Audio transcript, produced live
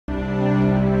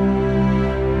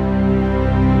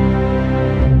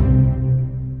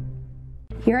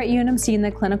Here at UNMC in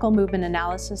the Clinical Movement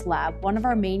Analysis Lab, one of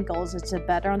our main goals is to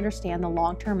better understand the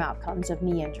long-term outcomes of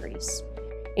knee injuries.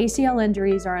 ACL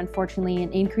injuries are unfortunately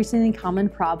an increasingly common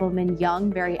problem in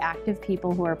young, very active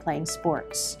people who are playing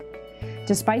sports.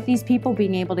 Despite these people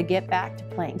being able to get back to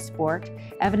playing sport,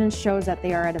 evidence shows that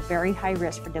they are at a very high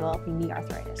risk for developing knee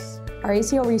arthritis. Our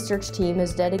ACL research team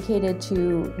is dedicated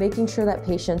to making sure that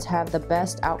patients have the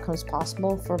best outcomes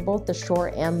possible for both the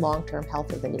short and long-term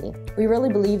health of the knee. We really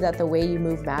believe that the way you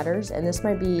move matters, and this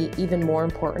might be even more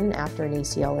important after an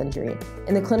ACL injury.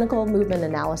 In the Clinical Movement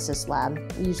Analysis Lab,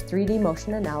 we use 3D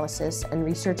motion analysis and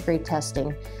research-grade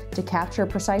testing to capture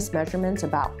precise measurements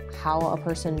about how a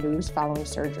person moves following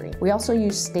surgery. We also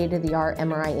use state-of-the-art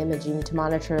MRI imaging to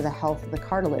monitor the health of the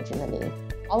cartilage in the knee.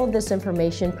 All of this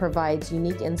information provides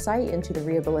unique insight into the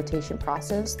rehabilitation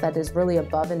process that is really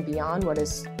above and beyond what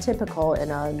is typical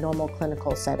in a normal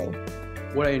clinical setting.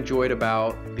 What I enjoyed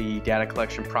about the data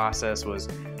collection process was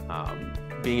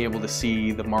being able to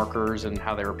see the markers and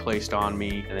how they were placed on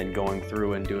me, and then going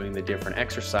through and doing the different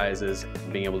exercises,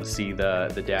 being able to see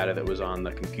the data that was on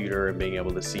the computer and being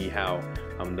able to see how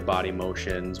the body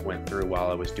motions went through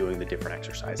while I was doing the different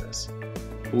exercises.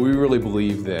 We really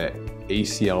believe that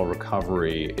ACL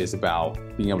recovery is about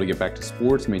being able to get back to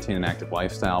sports, maintain an active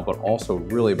lifestyle, but also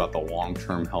really about the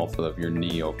long-term health of your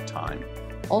knee over time.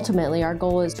 Ultimately, our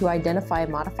goal is to identify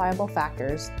modifiable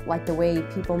factors, like the way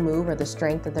people move or the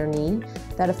strength of their knee,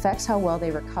 that affects how well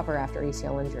they recover after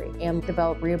ACL injury, and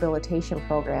develop rehabilitation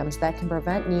programs that can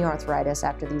prevent knee arthritis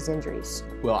after these injuries.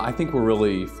 Well, I think we're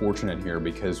really fortunate here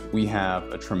because we have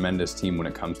a tremendous team when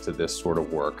it comes to this sort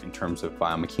of work in terms of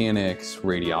biomechanics,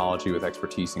 radiology with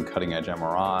expertise in cutting-edge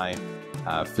MRI,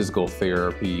 physical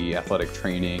therapy, athletic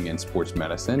training, and sports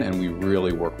medicine, and we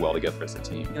really work well together as a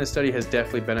team. And the study has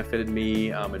definitely benefited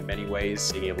me in many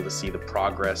ways, being able to see the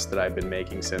progress that I've been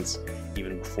making since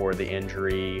even before the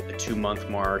injury, the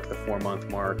 2-month mark, the 4-month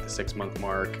mark, the 6-month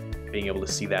mark, being able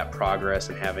to see that progress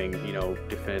and having,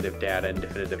 definitive data and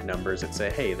definitive numbers that say,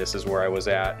 hey, this is where I was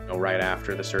at, right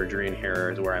after the surgery, and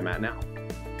here is where I'm at now.